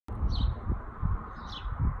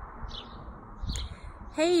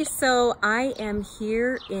Hey, so I am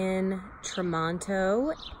here in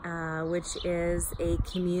Tremonto, which is a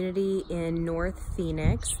community in North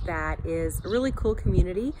Phoenix that is a really cool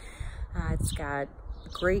community. It's got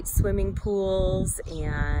great swimming pools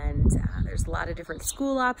and there's a lot of different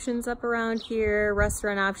school options up around here,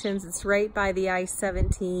 restaurant options. It's right by the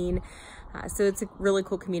I-17. So it's a really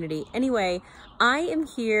cool community. Anyway, I am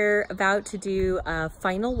here about to do a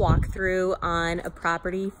final walkthrough on a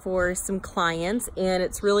property for some clients, and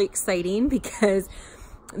it's really exciting because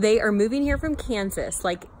they are moving here from Kansas.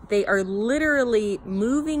 Like, they are literally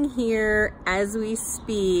moving here as we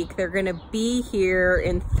speak. They're gonna be here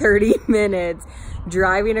in 30 minutes,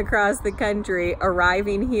 driving across the country,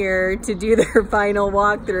 arriving here to do their final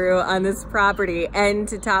walkthrough on this property. And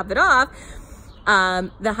to top it off,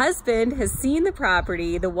 the husband has seen the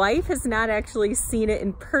property. The wife has not actually seen it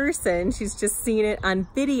in person. She's just seen it on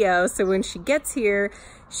video. So when she gets here,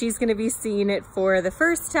 she's going to be seeing it for the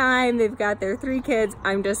first time. They've got their 3 kids.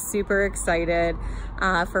 I'm just super excited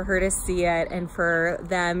for her to see it and for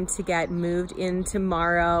them to get moved in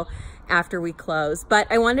tomorrow after we close. But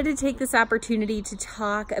I wanted to take this opportunity to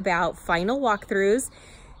talk about final walkthroughs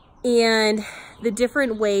and the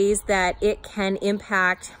different ways that it can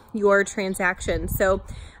impact your transaction. So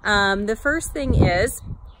the first thing is,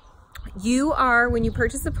 you are, when you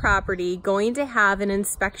purchase a property, going to have an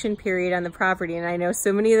inspection period on the property. And I know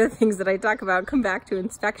so many of the things that I talk about come back to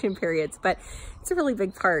inspection periods, but it's a really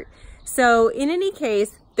big part. So in any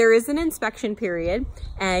case, there is an inspection period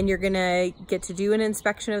and you're gonna get to do an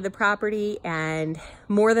inspection of the property, and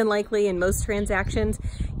more than likely in most transactions,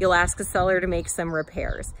 you'll ask a seller to make some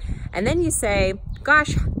repairs. And then you say,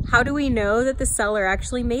 gosh, how do we know that the seller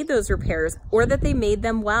actually made those repairs, or that they made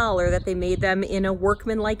them well, or that they made them in a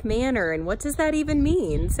workmanlike manner? And what does that even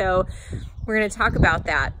mean? So we're gonna talk about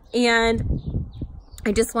that. And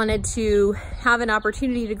I just wanted to have an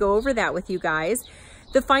opportunity to go over that with you guys.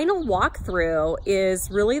 The final walkthrough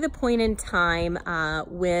is really the point in time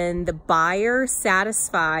when the buyer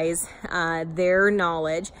satisfies their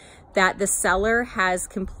knowledge that the seller has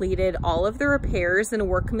completed all of the repairs in a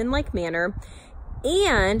workmanlike manner,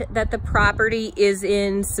 and that the property is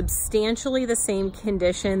in substantially the same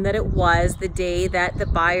condition that it was the day that the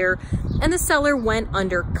buyer and the seller went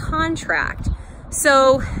under contract.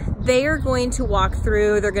 So they are going to walk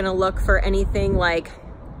through, they're going to look for anything like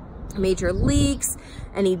major leaks,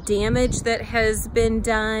 any damage that has been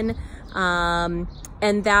done,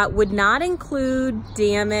 and that would not include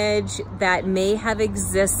damage that may have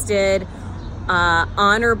existed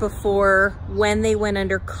on or before when they went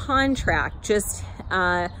under contract, just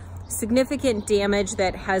significant damage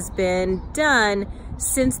that has been done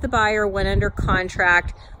since the buyer went under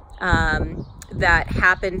contract that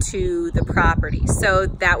happened to the property. So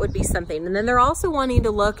that would be something. And then they're also wanting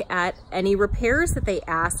to look at any repairs that they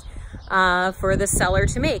asked for the seller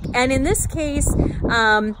to make. And in this case,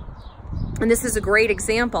 and this is a great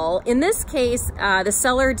example, in this case, the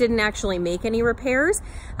seller didn't actually make any repairs.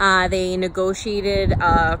 They negotiated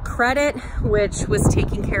a credit, which was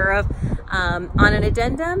taken care of on an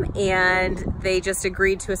addendum, and they just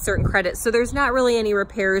agreed to a certain credit. So there's not really any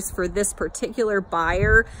repairs for this particular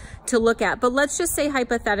buyer to look at. But let's just say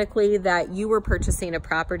hypothetically that you were purchasing a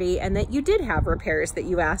property and that you did have repairs that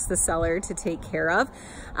you asked the seller to take care of.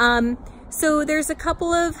 So there's a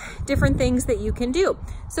couple of different things that you can do.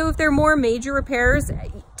 So if they're more major repairs,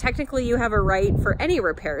 technically you have a right for any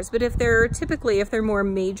repairs, but if they're more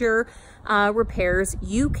major repairs,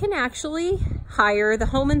 you can actually hire the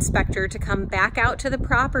home inspector to come back out to the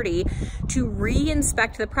property to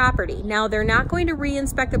re-inspect the property. Now, they're not going to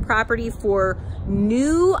re-inspect the property for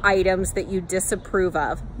new items that you disapprove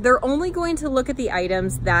of. They're only going to look at the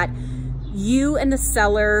items that you and the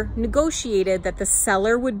seller negotiated that the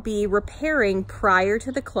seller would be repairing prior to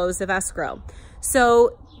the close of escrow.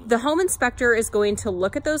 So the home inspector is going to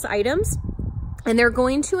look at those items, and they're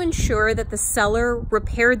going to ensure that the seller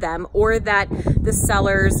repaired them, or that the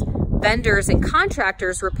seller's vendors and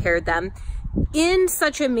contractors repaired them in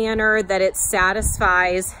such a manner that it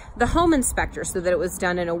satisfies the home inspector, so that it was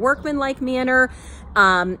done in a workmanlike manner.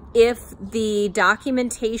 If the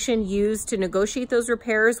documentation used to negotiate those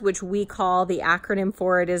repairs, which we call, the acronym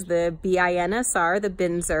for it is the BINSR, the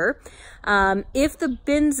BINSR. If the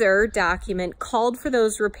BINSR document called for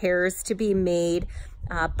those repairs to be made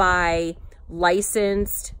by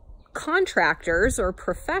licensed contractors or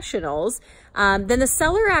professionals, then the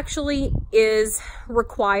seller actually is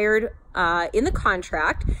required in the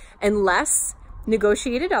contract, unless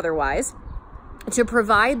negotiated otherwise, to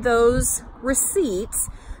provide those receipts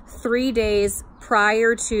 3 days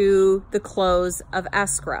prior to the close of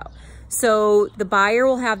escrow. So the buyer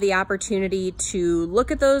will have the opportunity to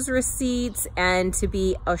look at those receipts and to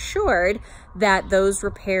be assured that those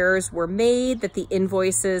repairs were made, that the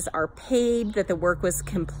invoices are paid, that the work was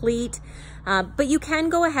complete. But you can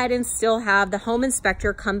go ahead and still have the home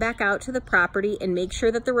inspector come back out to the property and make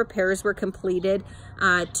sure that the repairs were completed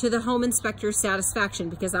to the home inspector's satisfaction,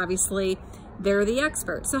 because obviously they're the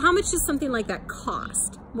expert. So how much does something like that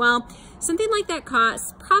cost? Well, something like that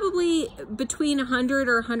costs probably between $100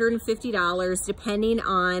 or $150, depending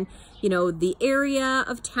on, you know, the area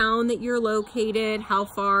of town that you're located, how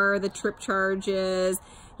far the trip charge is,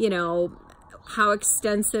 you know, how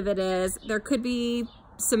extensive it is. There could be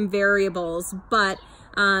some variables, but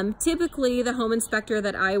typically the home inspector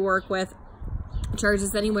that I work with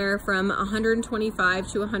charges anywhere from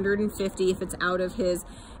 $125 to $150 if it's out of his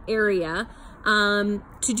area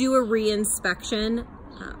to do a re-inspection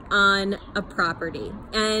on a property.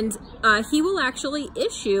 And he will actually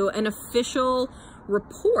issue an official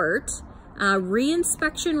report,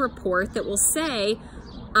 re-inspection report, that will say,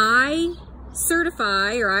 I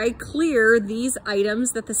certify or I clear these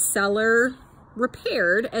items that the seller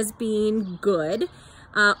repaired as being good,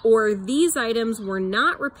 or these items were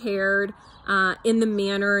not repaired in the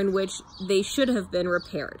manner in which they should have been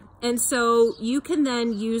repaired. And so you can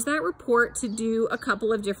then use that report to do a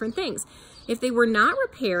couple of different things. If they were not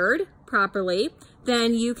repaired properly,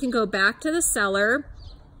 then you can go back to the seller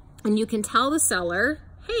and you can tell the seller,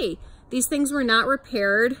 hey, these things were not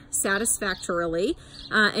repaired satisfactorily,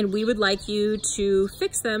 and we would like you to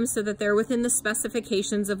fix them so that they're within the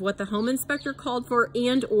specifications of what the home inspector called for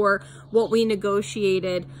and or what we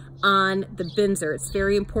negotiated on the BINSR. It's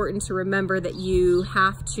very important to remember that you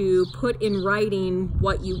have to put in writing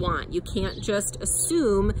what you want. You can't just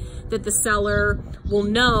assume that the seller will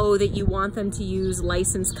know that you want them to use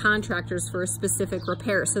licensed contractors for a specific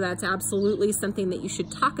repair. So that's absolutely something that you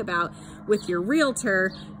should talk about with your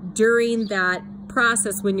realtor during that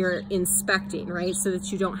process when you're inspecting, right? So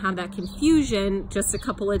that you don't have that confusion just a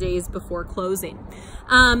couple of days before closing.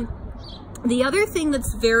 The other thing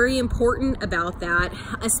that's very important about that,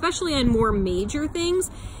 especially on more major things,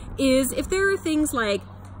 is if there are things like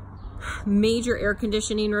major air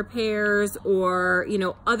conditioning repairs or, you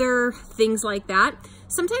know, other things like that,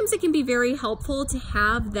 sometimes it can be very helpful to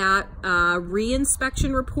have that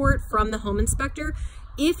re-inspection report from the home inspector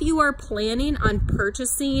if you are planning on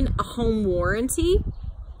purchasing a home warranty.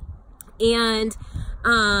 And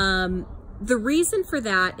the reason for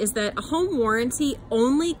that is that a home warranty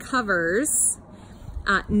only covers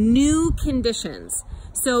new conditions.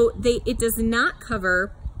 So it does not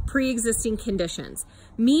cover pre-existing conditions,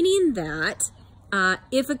 meaning that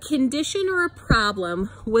if a condition or a problem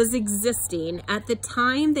was existing at the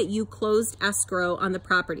time that you closed escrow on the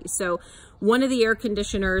property, so one of the air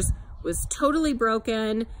conditioners was totally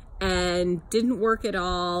broken and didn't work at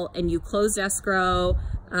all, and you closed escrow,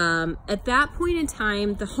 at that point in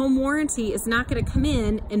time, the home warranty is not going to come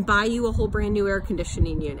in and buy you a whole brand new air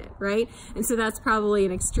conditioning unit, right? And so that's probably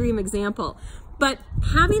an extreme example. But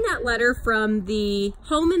having that letter from the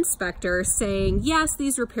home inspector saying, yes,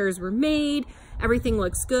 these repairs were made, everything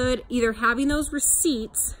looks good, either having those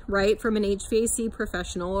receipts, right, from an HVAC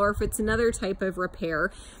professional, or if it's another type of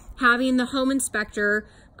repair, having the home inspector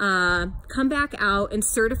come back out and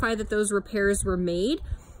certify that those repairs were made.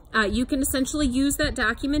 You can essentially use that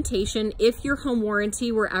documentation if your home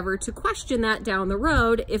warranty were ever to question that down the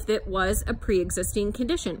road if it was a pre-existing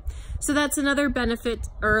condition. So that's another benefit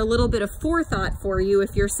or a little bit of forethought for you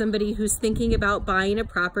if you're somebody who's thinking about buying a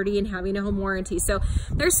property and having a home warranty. So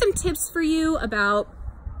there's some tips for you about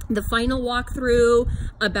the final walkthrough,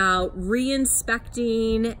 about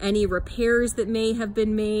re-inspecting any repairs that may have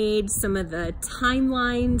been made, some of the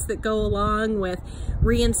timelines that go along with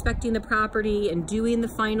re-inspecting the property and doing the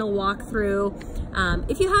final walkthrough.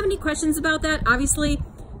 If you have any questions about that, obviously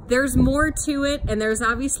there's more to it, and there's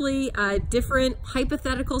obviously different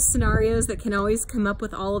hypothetical scenarios that can always come up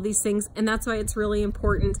with all of these things, and that's why it's really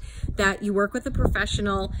important that you work with a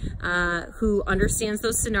professional who understands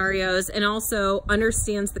those scenarios and also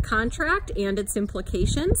understands the contract and its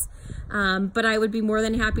implications. But I would be more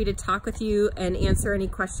than happy to talk with you and answer any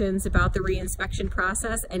questions about the re-inspection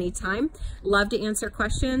process anytime. Love to answer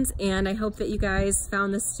questions, and I hope that you guys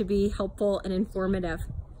found this to be helpful and informative.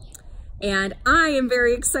 And I am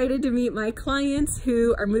very excited to meet my clients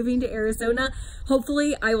who are moving to Arizona.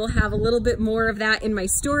 Hopefully I will have a little bit more of that in my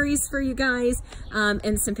stories for you guys,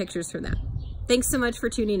 and some pictures from that. Thanks so much for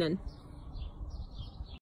tuning in.